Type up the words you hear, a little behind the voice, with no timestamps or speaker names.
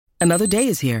Another day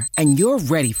is here, and you're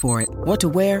ready for it. What to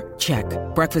wear? Check.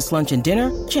 Breakfast, lunch, and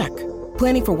dinner? Check.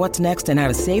 Planning for what's next and how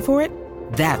to save for it?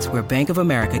 That's where Bank of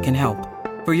America can help.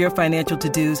 For your financial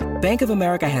to-dos, Bank of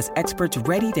America has experts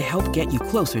ready to help get you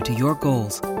closer to your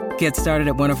goals. Get started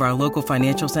at one of our local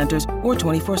financial centers or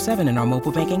 24/7 in our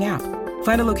mobile banking app.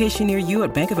 Find a location near you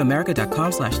at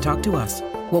bankofamerica.com/talktous.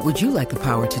 What would you like the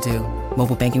power to do?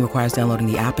 Mobile banking requires downloading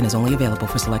the app and is only available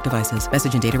for select devices.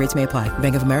 Message and data rates may apply.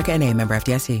 Bank of America N.A., member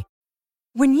FDIC.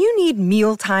 When you need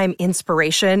mealtime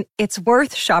inspiration, it's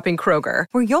worth shopping Kroger,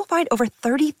 where you'll find over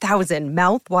 30,000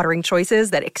 mouth-watering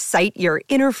choices that excite your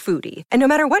inner foodie. And no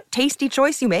matter what tasty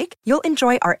choice you make, you'll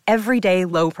enjoy our everyday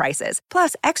low prices,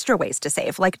 plus extra ways to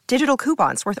save, like digital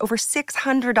coupons worth over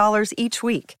 $600 each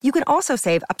week. You can also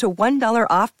save up to $1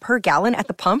 off per gallon at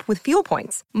the pump with fuel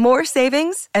points. More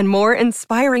savings and more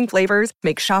inspiring flavors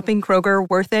make shopping Kroger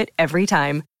worth it every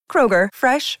time. Kroger,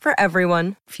 fresh for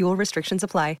everyone. Fuel restrictions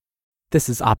apply. This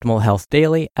is Optimal Health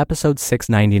Daily, episode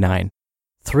 699.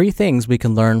 3 Things We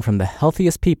Can Learn from the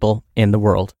Healthiest People in the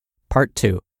World, Part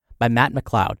 2, by Matt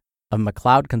McLeod of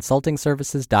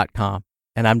McLeodConsultingServices.com.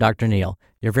 And I'm Dr. Neil,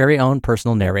 your very own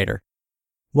personal narrator.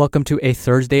 Welcome to a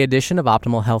Thursday edition of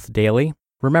Optimal Health Daily.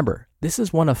 Remember, this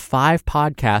is one of 5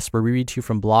 podcasts where we read to you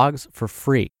from blogs for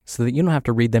free so that you don't have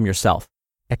to read them yourself,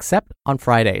 except on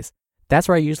Fridays. That's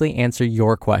where I usually answer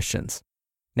your questions.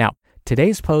 Now,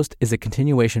 today's post is a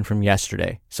continuation from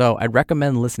yesterday, so I'd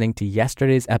recommend listening to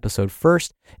yesterday's episode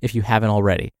first if you haven't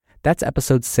already. That's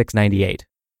episode 698.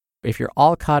 If you're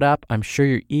all caught up, I'm sure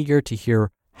you're eager to hear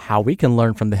how we can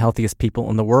learn from the healthiest people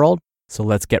in the world, so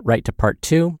let's get right to part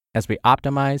 2 as we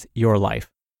optimize your life.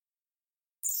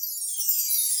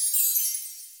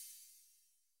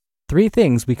 3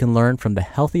 Things We Can Learn from the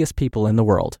Healthiest People in the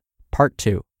World, Part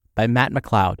 2, by Matt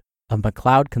McLeod of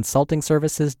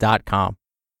McLeodConsultingServices.com.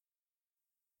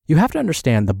 You have to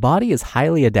understand the body is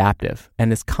highly adaptive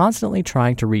and is constantly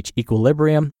trying to reach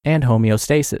equilibrium and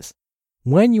homeostasis.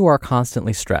 When you are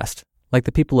constantly stressed, like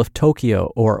the people of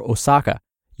Tokyo or Osaka,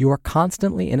 you are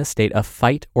constantly in a state of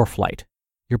fight or flight.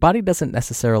 Your body doesn't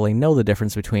necessarily know the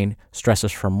difference between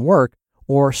stressors from work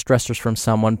or stressors from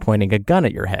someone pointing a gun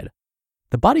at your head.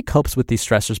 The body copes with these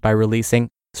stressors by releasing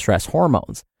stress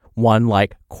hormones, one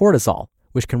like cortisol,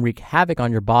 which can wreak havoc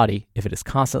on your body if it is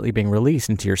constantly being released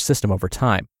into your system over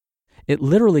time. It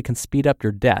literally can speed up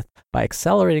your death by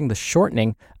accelerating the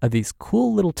shortening of these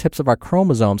cool little tips of our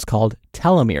chromosomes called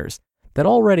telomeres that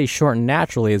already shorten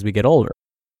naturally as we get older.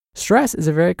 Stress is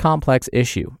a very complex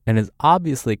issue and is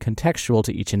obviously contextual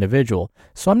to each individual,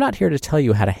 so I'm not here to tell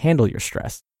you how to handle your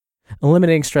stress.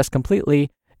 Eliminating stress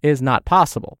completely is not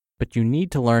possible, but you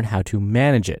need to learn how to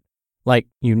manage it. Like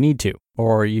you need to,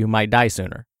 or you might die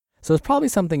sooner. So it's probably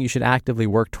something you should actively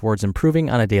work towards improving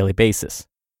on a daily basis.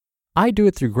 I do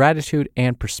it through gratitude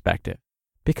and perspective,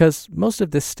 because most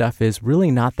of this stuff is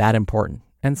really not that important,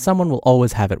 and someone will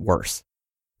always have it worse.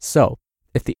 So,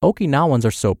 if the Okinawans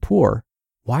are so poor,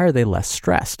 why are they less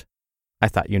stressed? I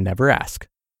thought you'd never ask.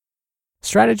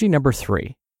 Strategy number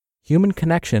 3, human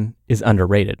connection is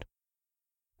underrated.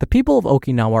 The people of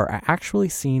Okinawa are actually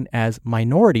seen as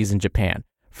minorities in Japan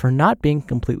for not being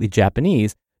completely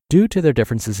Japanese due to their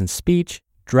differences in speech,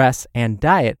 dress, and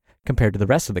diet compared to the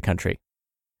rest of the country.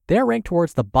 They are ranked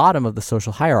towards the bottom of the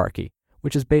social hierarchy,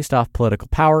 which is based off political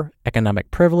power, economic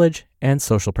privilege, and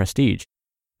social prestige.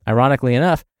 Ironically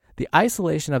enough, the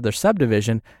isolation of their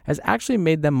subdivision has actually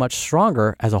made them much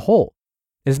stronger as a whole.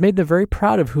 It has made them very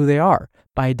proud of who they are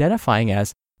by identifying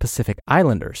as Pacific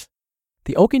Islanders.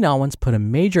 The Okinawans put a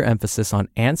major emphasis on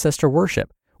ancestor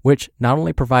worship, which not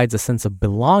only provides a sense of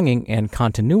belonging and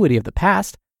continuity of the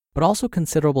past, but also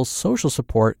considerable social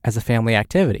support as a family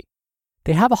activity.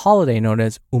 They have a holiday known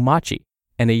as Umachi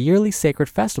and a yearly sacred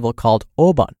festival called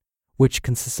Obon, which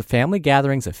consists of family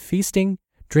gatherings of feasting,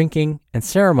 drinking, and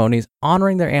ceremonies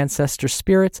honoring their ancestor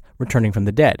spirits returning from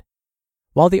the dead.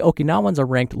 While the Okinawans are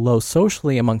ranked low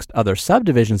socially amongst other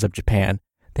subdivisions of Japan,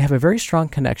 they have a very strong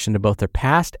connection to both their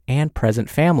past and present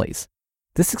families.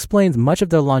 This explains much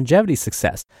of their longevity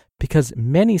success because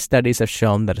many studies have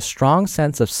shown that a strong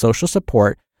sense of social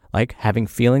support, like having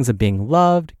feelings of being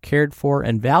loved, cared for,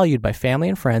 and valued by family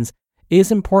and friends, is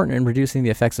important in reducing the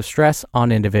effects of stress on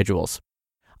individuals.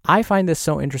 I find this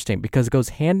so interesting because it goes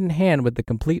hand in hand with the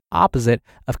complete opposite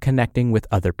of connecting with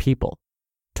other people: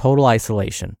 total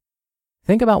isolation.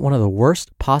 Think about one of the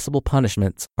worst possible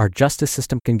punishments our justice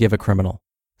system can give a criminal: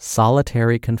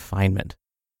 solitary confinement.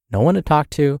 No one to talk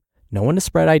to, no one to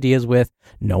spread ideas with,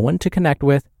 no one to connect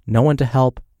with, no one to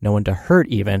help, no one to hurt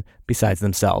even, besides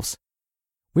themselves.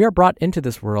 We are brought into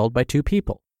this world by 2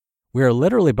 people. We are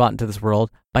literally brought into this world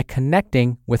by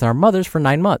connecting with our mothers for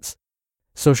 9 months.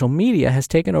 Social media has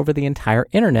taken over the entire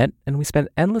internet, and we spend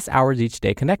endless hours each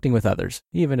day connecting with others,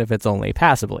 even if it's only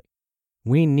passively.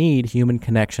 We need human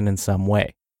connection in some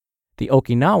way. The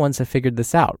Okinawans have figured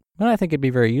this out, and I think it'd be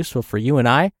very useful for you and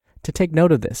I to take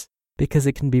note of this, because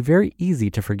it can be very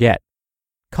easy to forget.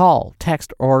 Call,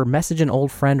 text, or message an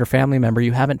old friend or family member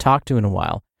you haven't talked to in a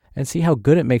while, and see how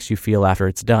good it makes you feel after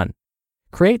it's done.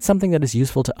 Create something that is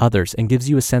useful to others and gives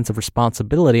you a sense of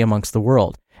responsibility amongst the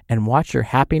world, and watch your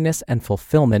happiness and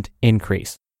fulfillment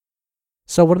increase.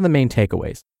 So what are the main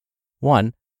takeaways?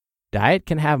 1. Diet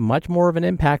can have much more of an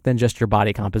impact than just your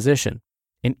body composition.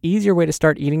 An easier way to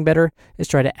start eating better is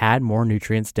try to add more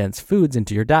nutrients-dense foods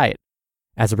into your diet.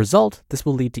 As a result, this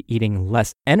will lead to eating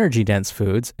less energy-dense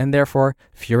foods and therefore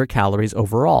fewer calories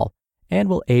overall, and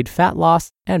will aid fat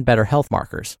loss and better health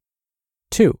markers.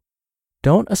 2.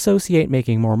 Don't associate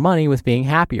making more money with being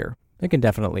happier. It can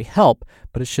definitely help,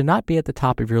 but it should not be at the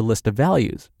top of your list of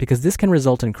values, because this can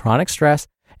result in chronic stress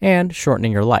and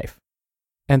shortening your life.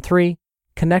 And 3,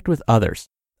 connect with others.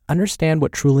 Understand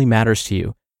what truly matters to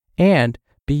you, and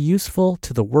be useful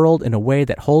to the world in a way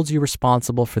that holds you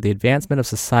responsible for the advancement of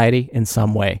society in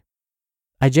some way.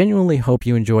 I genuinely hope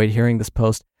you enjoyed hearing this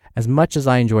post as much as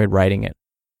I enjoyed writing it.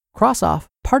 Cross off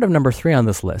part of number 3 on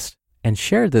this list and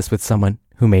share this with someone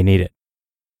who may need it.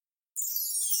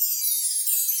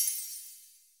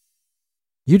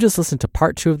 You just listened to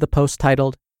part 2 of the post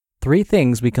titled 3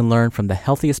 Things We Can Learn from the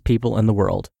Healthiest People in the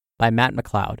World by Matt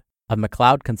McLeod of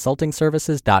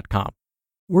McLeodConsultingServices.com.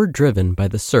 We're driven by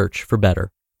the search for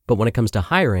better, but when it comes to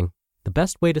hiring, the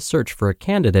best way to search for a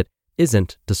candidate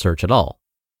isn't to search at all.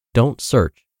 Don't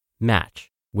search,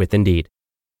 match with Indeed.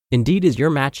 Indeed is your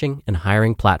matching and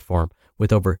hiring platform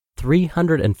with over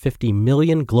 350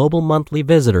 million global monthly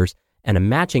visitors and a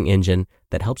matching engine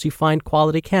that helps you find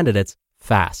quality candidates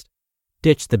fast.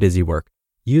 Ditch the busy work.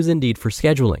 Use Indeed for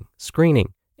scheduling,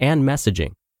 screening, and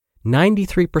messaging.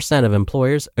 93% of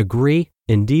employers agree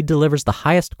Indeed delivers the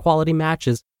highest quality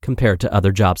matches compared to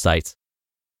other job sites.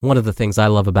 One of the things I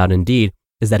love about Indeed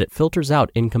is that it filters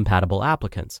out incompatible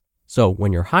applicants. So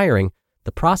when you're hiring,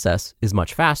 the process is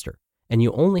much faster, and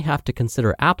you only have to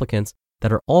consider applicants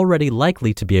that are already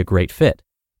likely to be a great fit.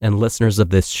 And listeners of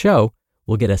this show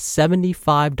will get a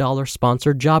 $75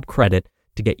 sponsored job credit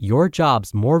to get your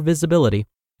jobs more visibility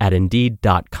at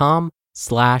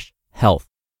Indeed.com/health.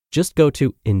 Just go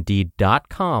to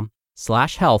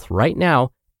Indeed.com/health right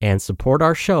now and support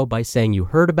our show by saying you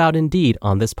heard about Indeed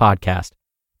on this podcast.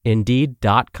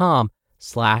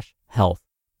 Indeed.com/health.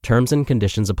 Terms and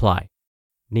conditions apply.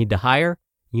 Need to hire?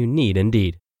 You need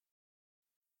Indeed.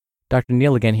 Dr.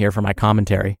 Neil again here for my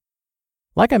commentary.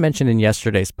 Like I mentioned in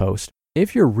yesterday's post,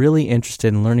 if you're really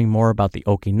interested in learning more about the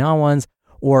Okinawans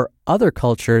or other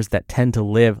cultures that tend to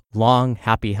live long,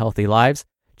 happy, healthy lives,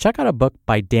 check out a book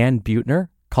by Dan Buettner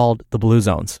called The Blue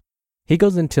Zones. He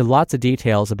goes into lots of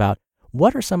details about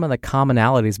what are some of the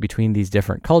commonalities between these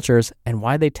different cultures and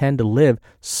why they tend to live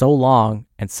so long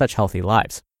and such healthy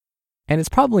lives. And it's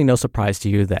probably no surprise to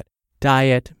you that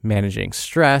diet, managing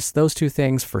stress, those 2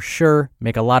 things for sure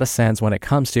make a lot of sense when it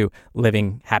comes to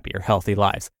living happier, healthy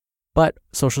lives. But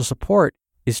social support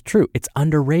is true. It's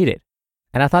underrated.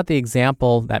 And I thought the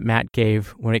example that Matt gave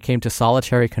when it came to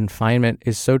solitary confinement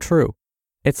is so true.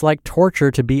 It's like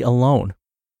torture to be alone.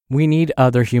 We need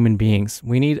other human beings.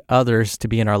 We need others to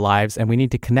be in our lives, and we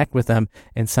need to connect with them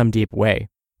in some deep way.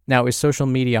 Now, is social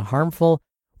media harmful?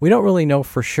 We don't really know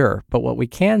for sure, but what we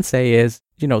can say is,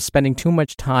 spending too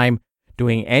much time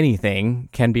doing anything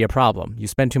can be a problem. You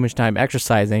spend too much time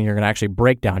exercising, you're going to actually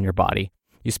break down your body.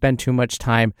 You spend too much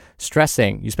time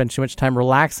stressing, you spend too much time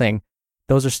relaxing,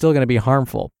 those are still going to be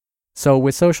harmful. So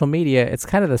with social media, it's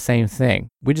kind of the same thing.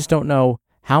 We just don't know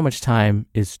how much time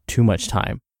is too much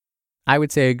time. I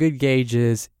would say a good gauge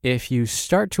is if you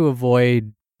start to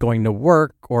avoid going to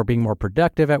work or being more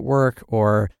productive at work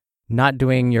or not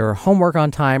doing your homework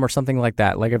on time or something like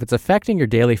that. Like if it's affecting your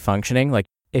daily functioning, like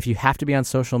if you have to be on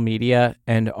social media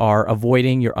and are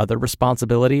avoiding your other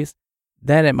responsibilities,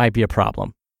 then it might be a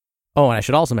problem. Oh, and I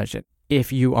should also mention,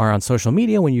 if you are on social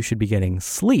media when you should be getting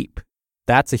sleep,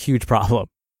 that's a huge problem.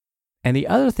 And the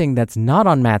other thing that's not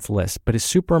on Matt's list, but is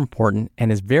super important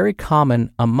and is very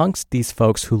common amongst these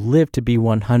folks who live to be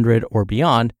 100 or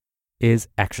beyond, is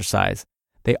exercise.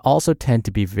 They also tend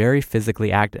to be very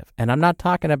physically active. And I'm not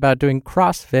talking about doing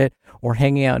CrossFit or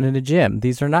hanging out in a gym.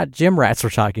 These are not gym rats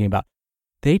we're talking about.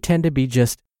 They tend to be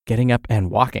just getting up and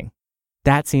walking.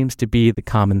 That seems to be the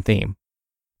common theme.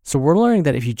 So we're learning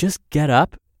that if you just get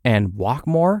up and walk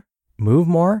more, move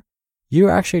more,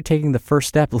 you're actually taking the first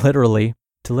step literally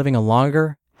to living a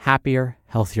longer, happier,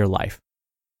 healthier life.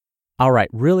 All right,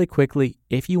 really quickly,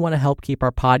 if you want to help keep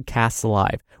our podcasts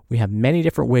alive, we have many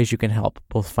different ways you can help,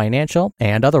 both financial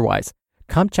and otherwise.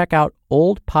 Come check out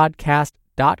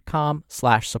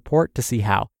oldpodcast.com/support to see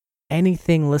how.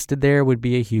 Anything listed there would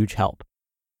be a huge help.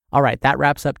 All right, that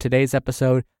wraps up today's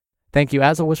episode. Thank you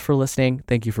as always for listening.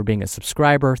 Thank you for being a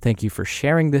subscriber. Thank you for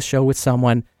sharing this show with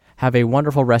someone. Have a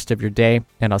wonderful rest of your day,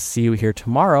 and I'll see you here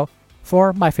tomorrow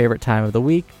for my favorite time of the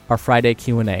week, our Friday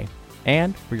Q&A,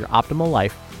 and where your optimal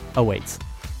life awaits.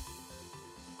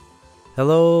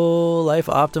 Hello, Life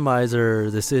Optimizer.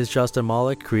 This is Justin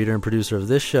Malik, creator and producer of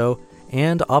this show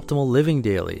and Optimal Living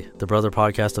Daily, the brother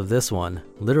podcast of this one.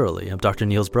 Literally, I'm Dr.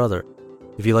 Neil's brother.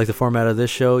 If you like the format of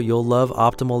this show, you'll love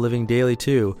Optimal Living Daily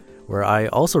too, where I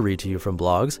also read to you from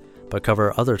blogs, but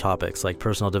cover other topics like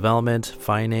personal development,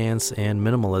 finance, and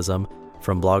minimalism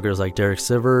from bloggers like Derek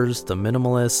Sivers, The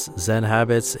Minimalists, Zen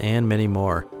Habits, and many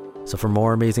more. So for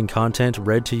more amazing content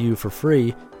read to you for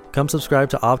free, come subscribe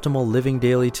to Optimal Living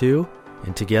Daily too,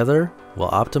 and together we'll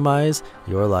optimize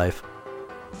your life.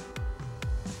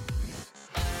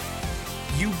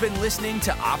 You've been listening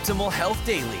to Optimal Health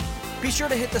Daily. Be sure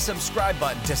to hit the subscribe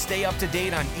button to stay up to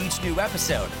date on each new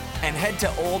episode, and head to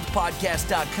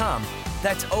oldpodcast.com.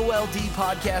 That's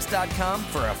oldpodcast.com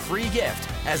for a free gift,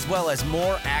 as well as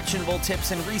more actionable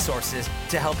tips and resources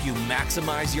to help you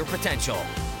maximize your potential.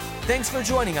 Thanks for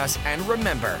joining us, and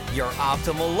remember, your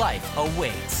optimal life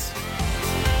awaits.